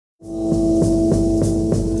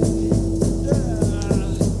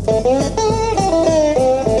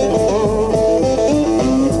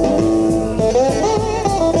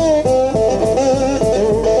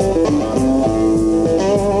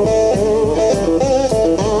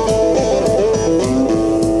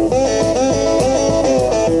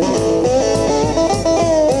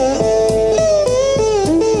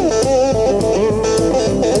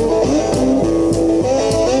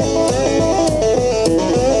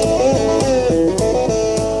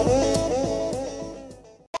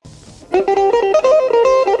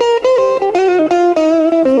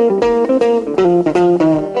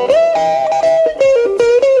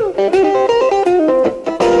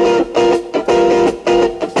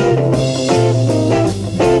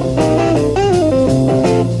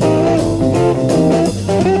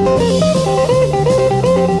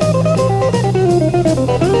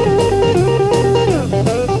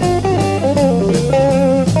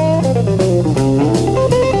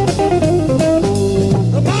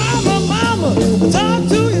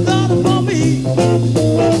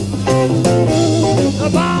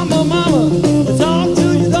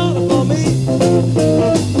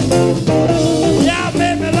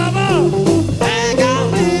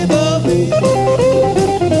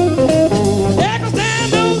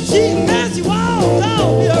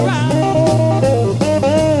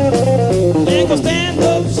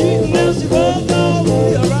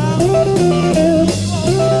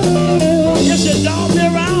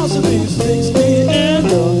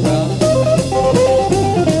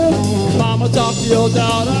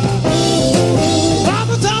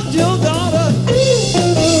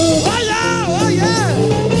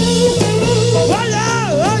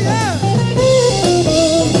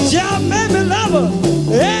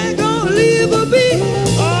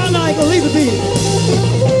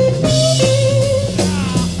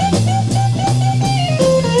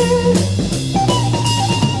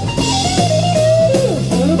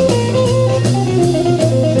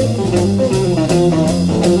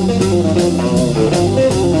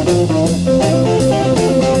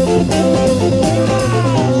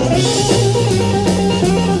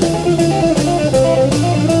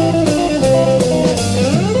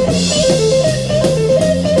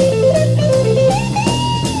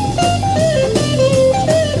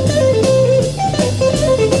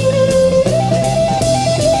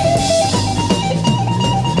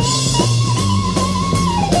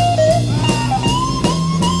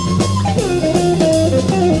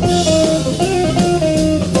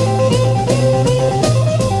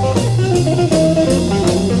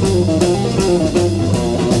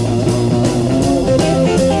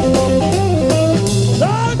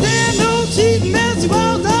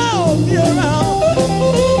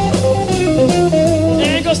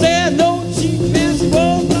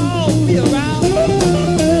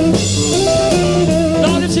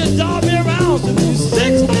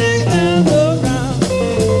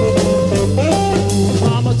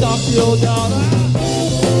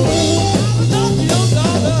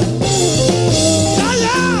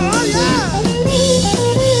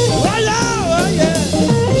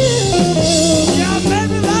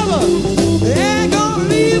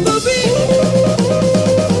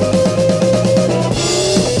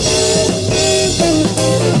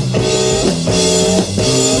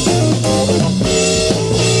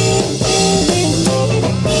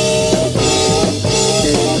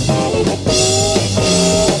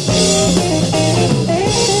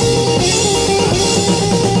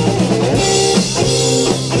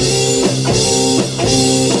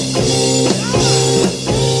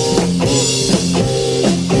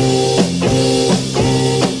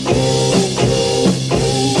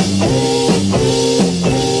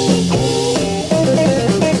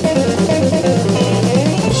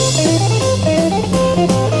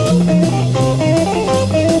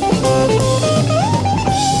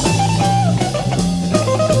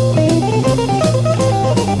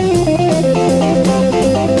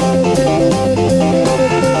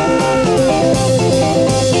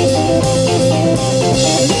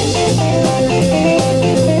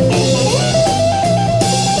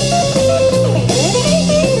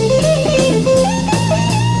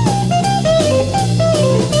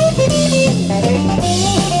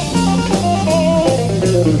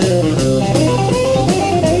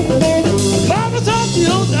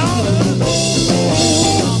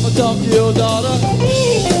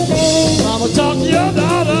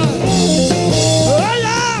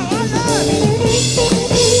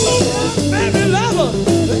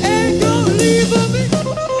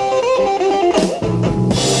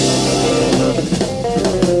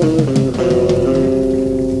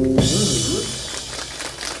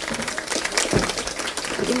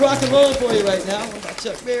rock and roll for you right now. What about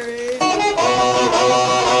Chuck Berry?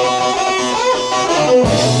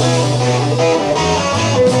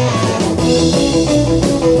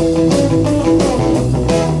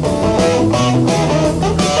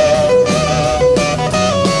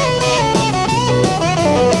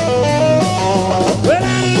 Well,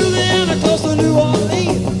 out in Louisiana, close to New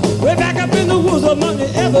Orleans, way back up in the woods among the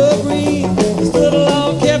evergreen, stood a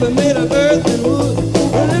log cabin made of earth and wood.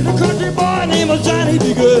 Well, lived a country boy named Johnny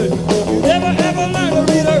B Goode. You never ever learned to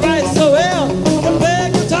read or write so well. Can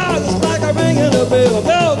play guitar just like a ringing a bell.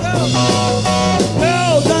 Go, go,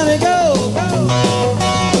 go, Johnny, go, go,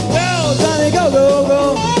 go, Johnny, go, go, go,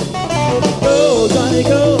 go, Johnny,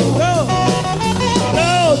 go, go,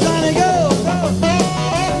 go, Johnny, go, go,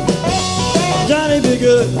 Johnny be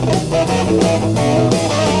good.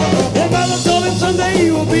 His mother told him someday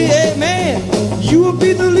you will be a man. You will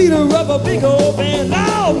be the leader of a big old band.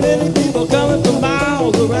 Now many people coming from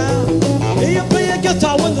miles around. You play a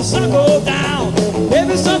guitar when the sun goes down.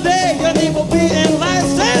 Maybe someday your name will be in lights.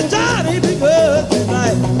 Say Johnny be good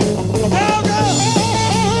tonight. Go, go,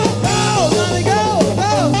 go, Johnny, go,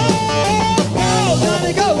 go, go,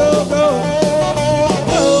 Johnny, go, go, go,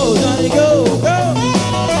 go, Johnny, go, go,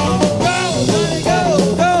 go, Johnny, go,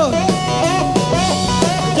 go,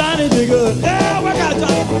 Johnny be good. Yeah, we got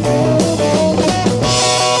Johnny.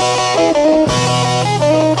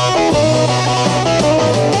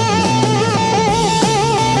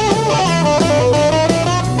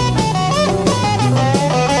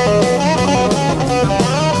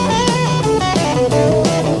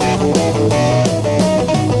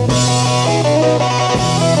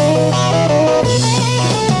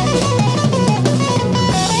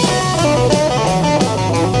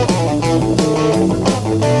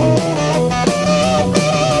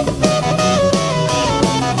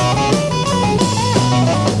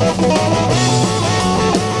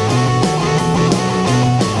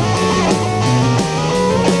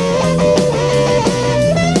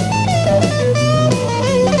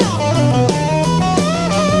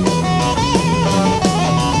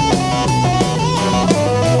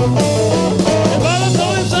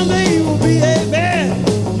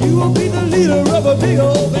 Big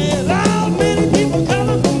old band, loud, many people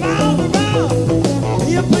coming from miles around.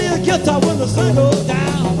 You play a guitar when the sun goes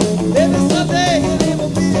down. Maybe someday your name will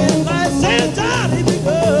be in lights. Say Johnny be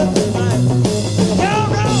good tonight. Go,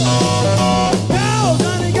 go, go,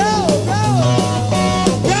 Johnny, go, go,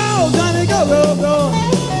 go, Johnny, go, go, go,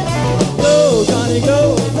 go, Johnny, go,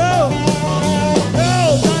 go, go,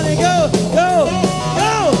 Johnny, go, go,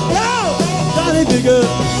 go, go, Johnny be good.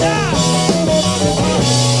 Yeah.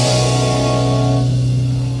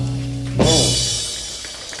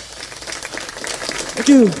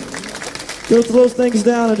 You go throw those things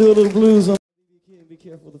down and do a little blues on. Be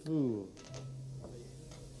careful of the fool.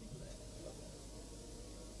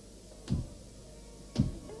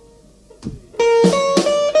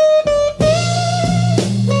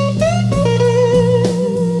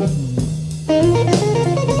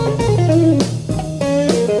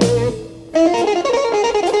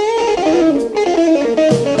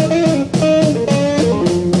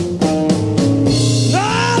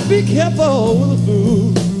 Lord, be careful with the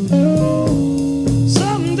fool.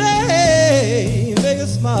 Someday make it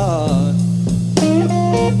smart.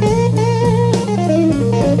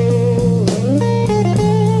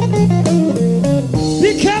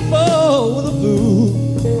 Be careful with the fool.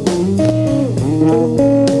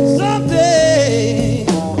 Someday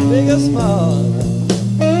make it smart.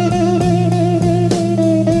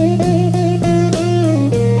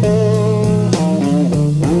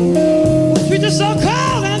 Treat you so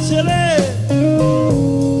cold and silly,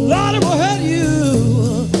 Lord, it will hurt you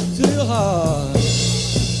to your heart.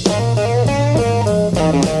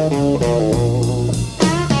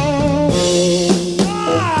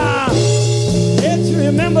 Can't you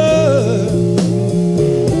remember,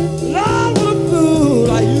 Lord, what a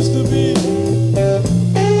fool I used to be.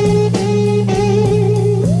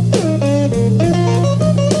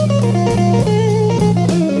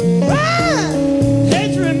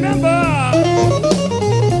 Can't you remember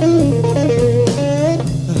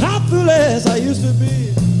how foolish I used to be?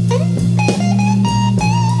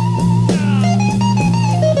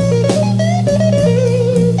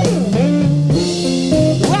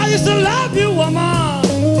 Well, I used to love you, woman.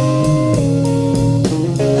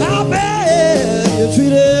 How bad you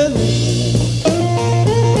treated me.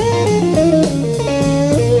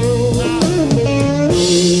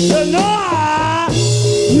 You know I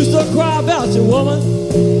used to cry about you, woman.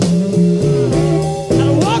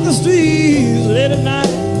 And walk the streets late at night.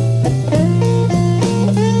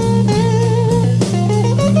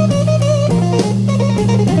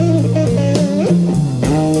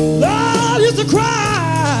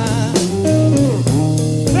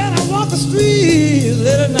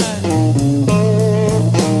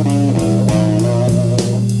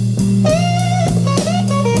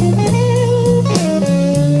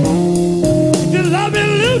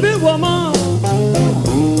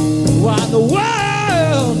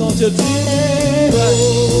 your dreams.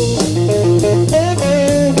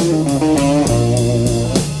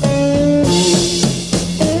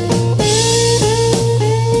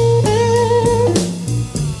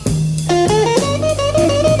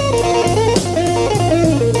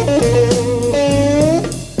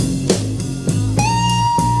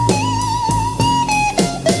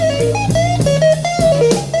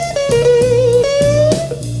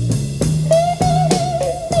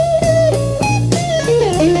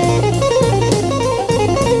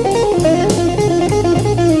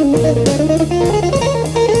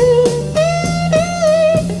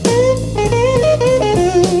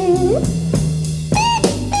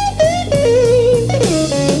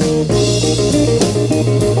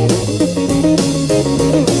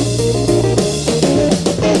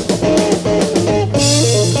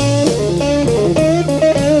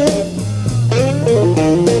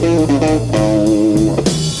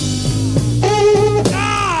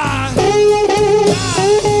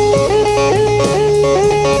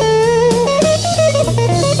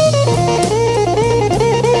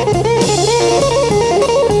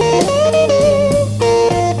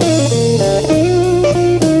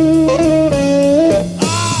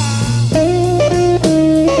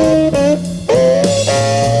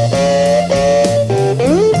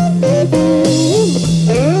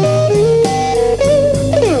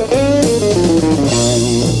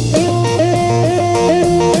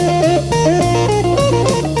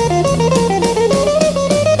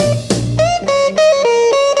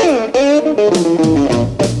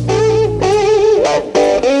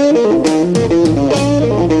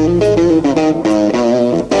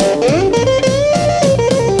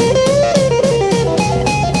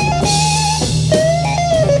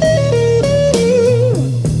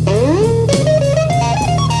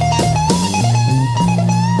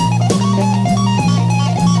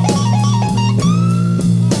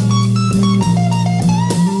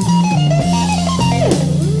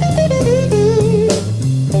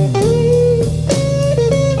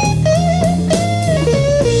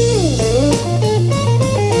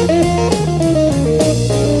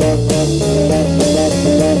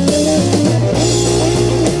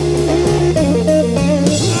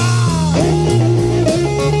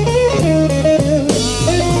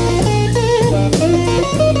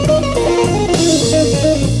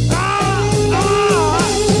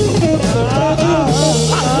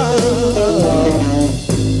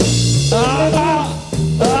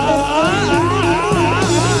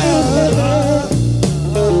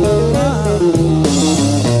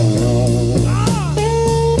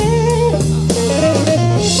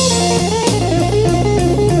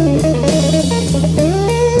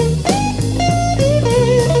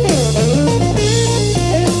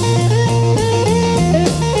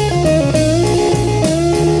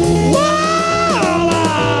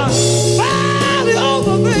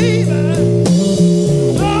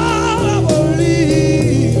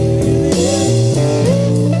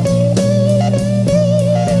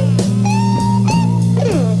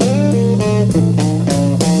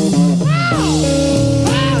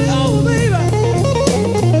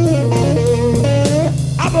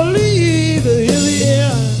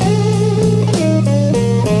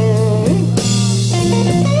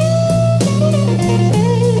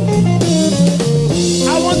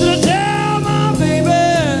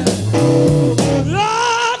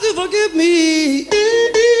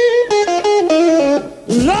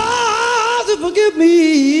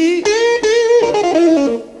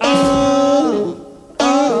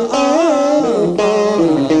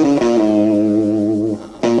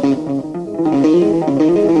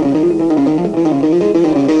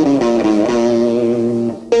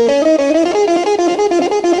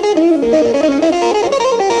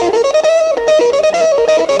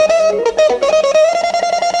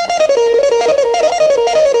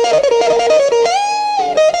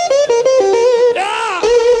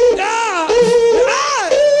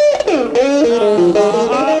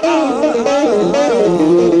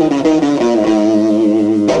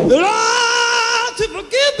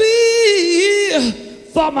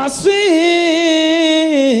 for my sin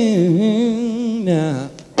now.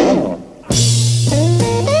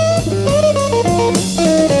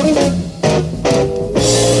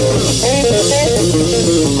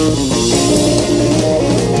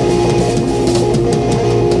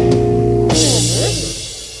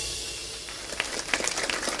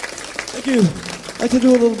 Thank you. I'd like to do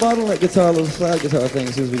a little bottleneck guitar, a little slide guitar thing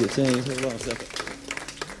as soon as we get changed. Hold on a second.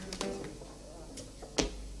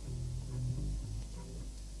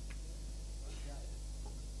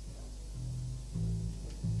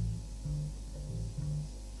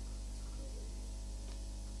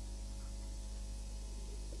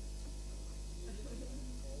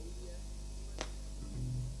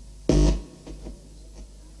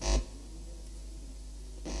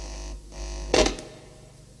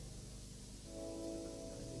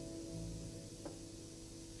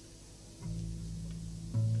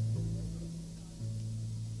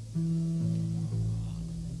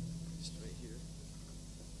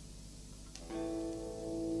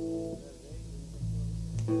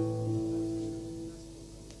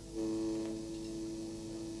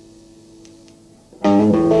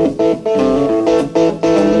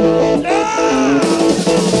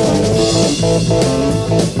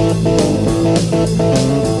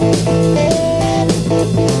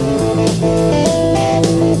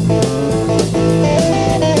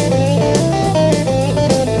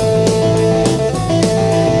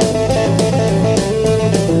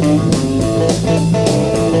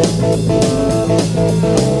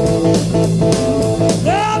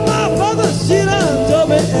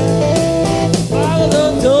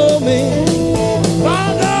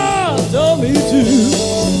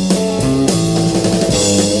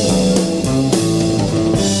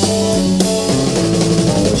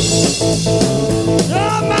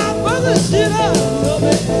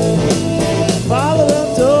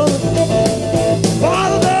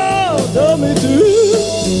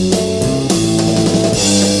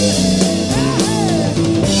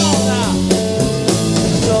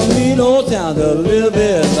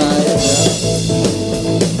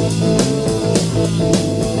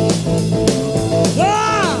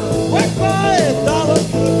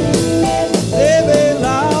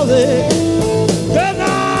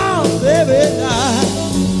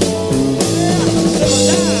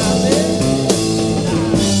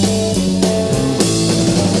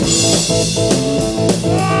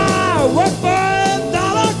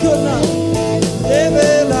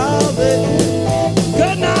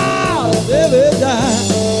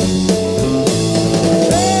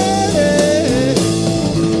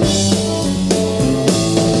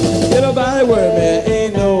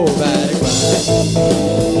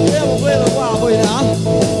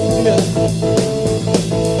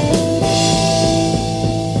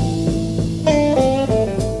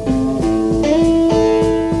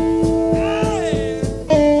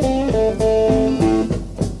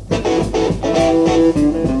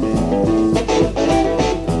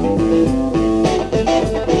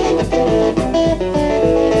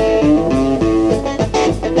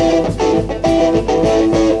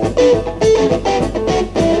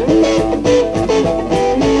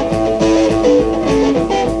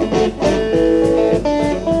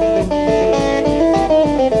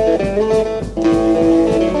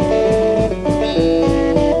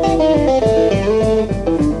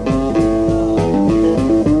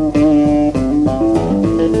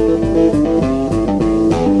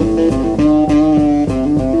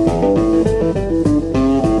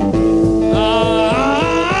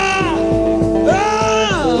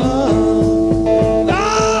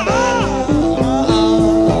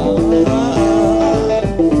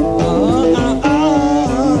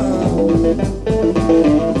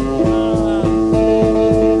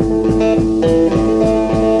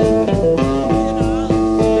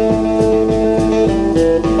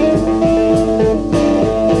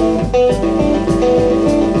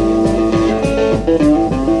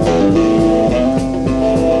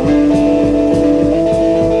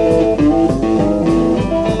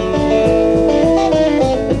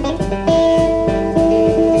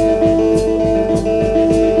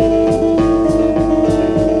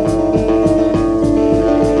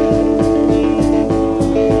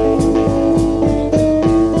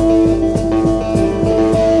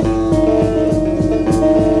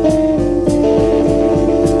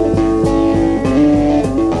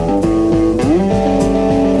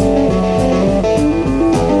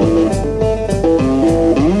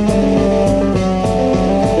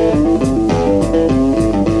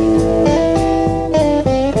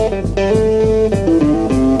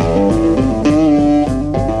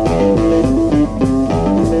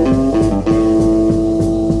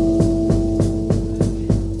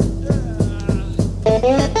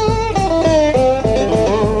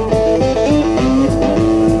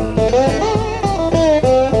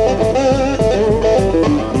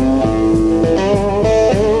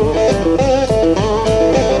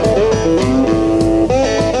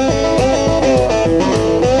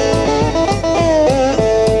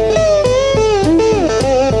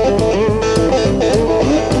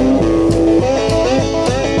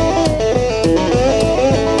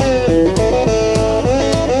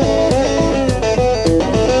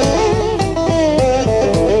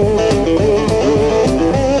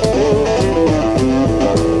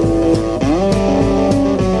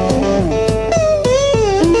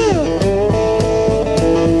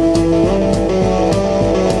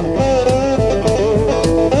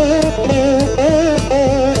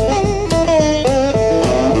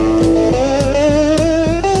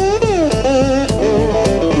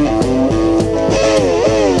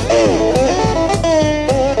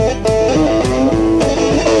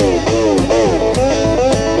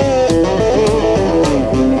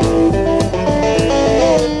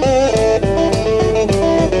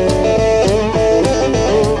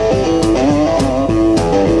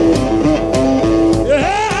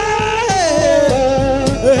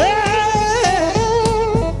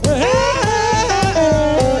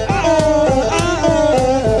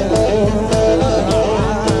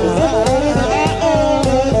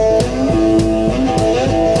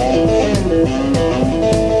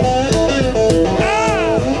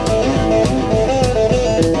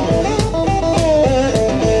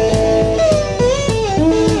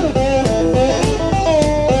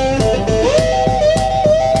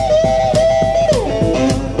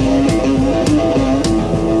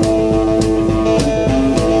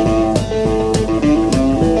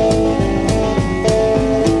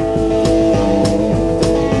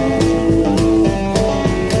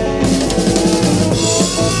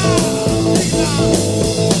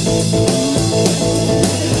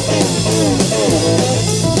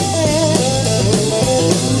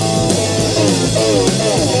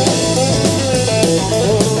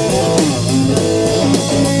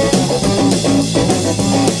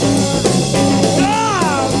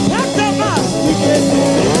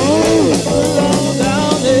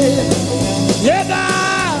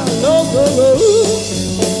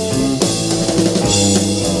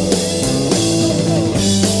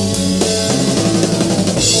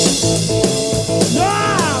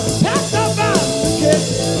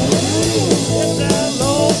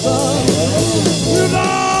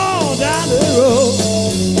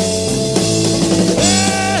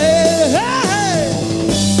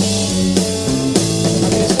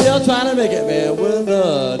 make it.